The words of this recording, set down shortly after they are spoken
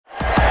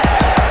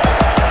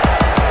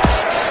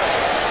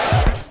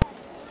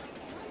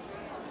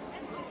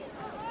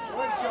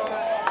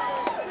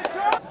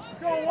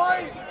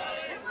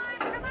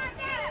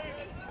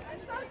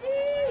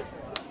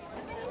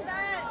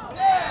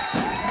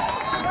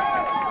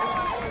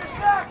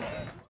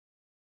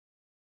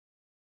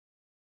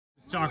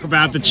Talk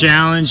about the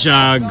challenge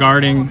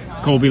guarding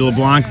Colby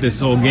LeBlanc this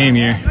whole game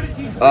here.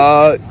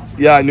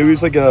 Yeah, I knew he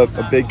was like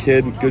a big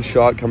kid, good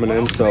shot coming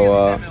in,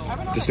 so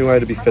just knew I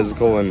had to be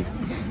physical, and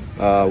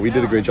we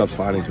did a great job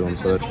sliding to him,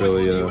 so that's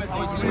really what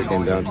it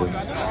came down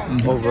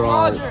to.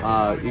 Overall,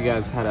 you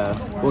guys had a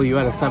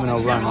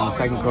 7-0 run in the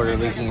second quarter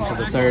leading into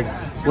the third.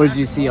 What did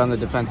you see on the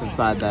defensive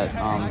side that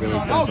really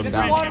put them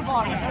down?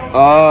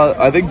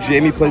 I think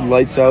Jamie played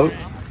lights out,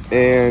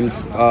 and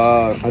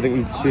I think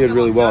we cleared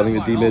really well. I think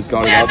the D-mids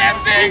got it up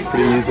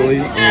pretty easily,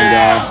 and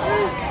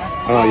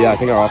yeah, I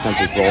think our offense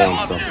is rolling,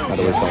 so that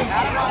always helps.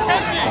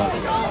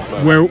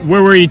 Where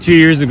were you 2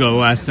 years ago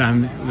last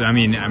time? I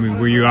mean,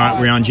 were you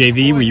on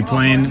JV? Were you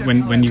playing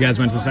when you guys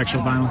went to the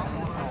sectional final?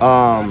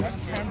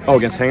 Oh,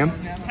 against Hingham?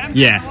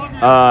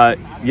 Yeah.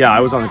 Yeah,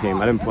 I was on the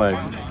team. I didn't play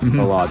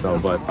a lot though,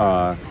 but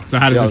so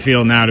how does it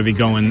feel now to be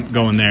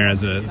going there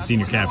as a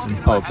senior captain?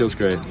 Oh, it feels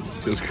great.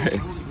 It feels great.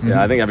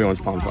 Yeah, I think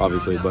everyone's pumped,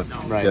 obviously, but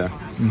right.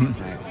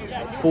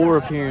 Yeah. 4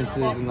 appearances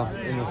in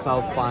the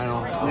South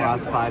Final the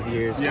last 5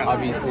 years. Yeah.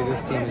 Obviously, this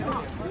team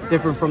is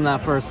different from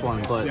that first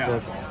one, but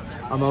just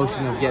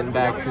emotion of getting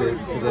back to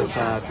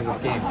this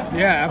game.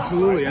 Yeah,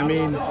 absolutely. I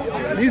mean,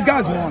 these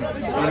guys want it.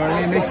 You know what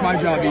I mean? It makes my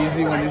job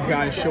easy when these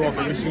guys show up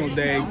every single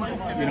day,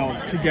 you know,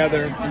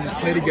 together and just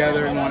play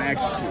together and want to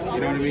execute.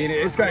 You know what I mean?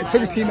 It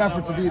took a team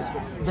effort to be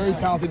a very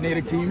talented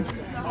Natick team.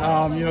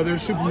 You know, they're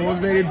super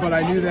motivated, but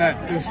I knew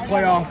that this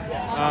playoff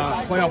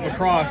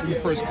lacrosse in the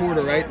first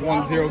quarter, right?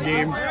 1-0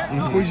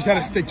 game. We just had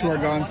to stick to our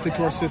guns, stick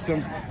to our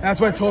systems. And that's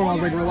what I told them. I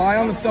was like, rely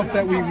on the stuff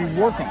that we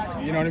work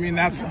on. You know what I mean?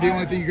 That's the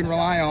only thing you can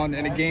rely on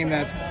in a game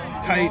that's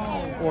tight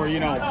or, you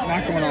know,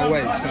 not going our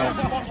way.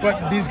 So,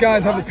 but these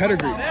guys have the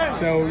pedigree.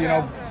 So, you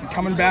know,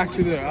 coming back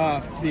to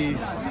the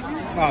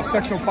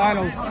sectional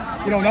finals,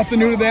 you know, nothing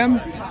new to them,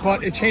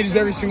 but it changes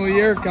every single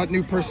year. Got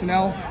new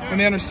personnel, and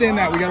they understand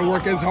that we got to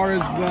work as hard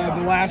as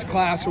the last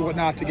class or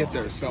whatnot to get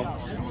there. So.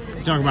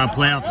 Talk about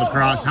playoff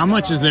lacrosse. How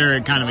much is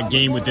there kind of a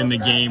game within the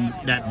game,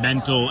 that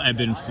mental ebb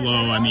and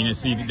flow? I mean, to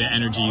see the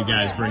energy you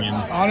guys bring in.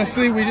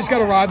 Honestly, we just got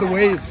to ride the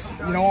waves.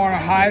 You know, on our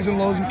highs and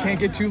lows, we can't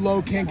get too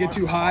low, can't get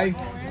too high.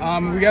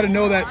 We got to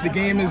know that the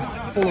game is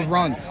full of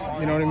runs.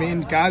 You know what I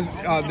mean? Guys,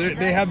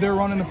 they had their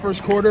run in the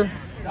first quarter.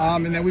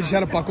 And then we just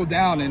had to buckle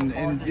down,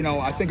 and you know,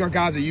 I think our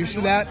guys are used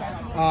to that.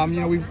 You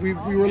know, we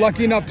were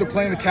lucky enough to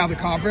play in the Catholic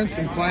Conference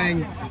and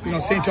playing, you know,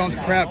 St. John's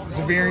Prep,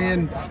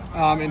 Xaverian,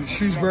 and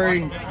Shrewsbury,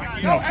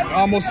 you know,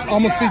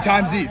 almost 3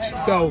 times each.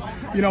 So,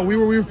 you know, we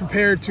were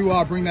prepared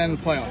to bring that in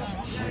the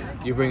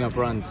playoffs. You bring up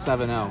runs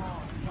 7-0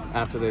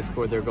 after they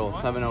scored their goal,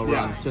 7-0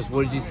 run. Just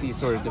what did you see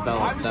sort of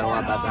develop that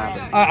allowed that to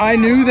happen? I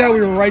knew that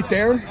we were right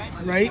there,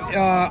 right?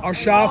 Our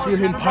shots, we were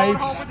hitting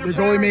pipes. Their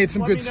goalie made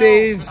some good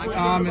saves,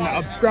 and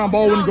a ground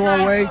ball wouldn't go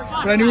our way.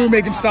 But I knew we were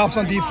making stops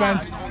on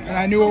defense, and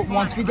I knew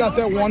once we got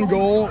that one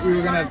goal, we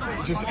were going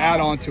to just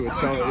add on to it.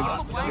 So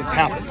it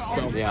happened.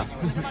 So yeah,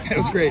 it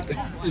was great.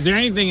 Is there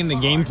anything in the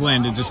game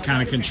plan to just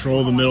kind of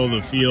control the middle of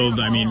the field?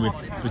 I mean,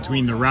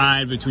 between the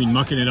ride, between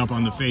mucking it up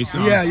on the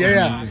face-offs? Yeah.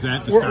 I mean, is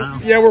that the style?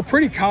 Yeah, we're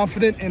pretty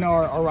confident in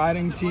our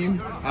riding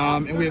team,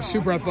 and we have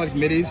super athletic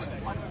middies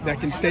that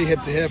can stay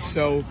hip to hip.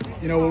 So,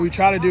 you know, what we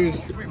try to do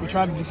is we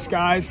try to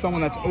disguise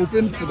someone that's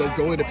open for the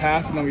goalie to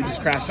pass, and then we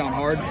just crash down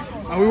hard.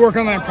 We work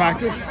on that in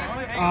practice,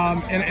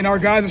 and our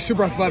guys are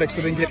super athletic,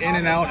 so they can get in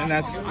and out, and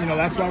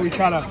that's why we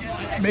try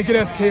to make it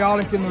as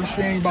chaotic in those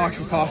training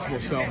boxes as possible.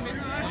 So,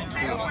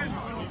 yeah.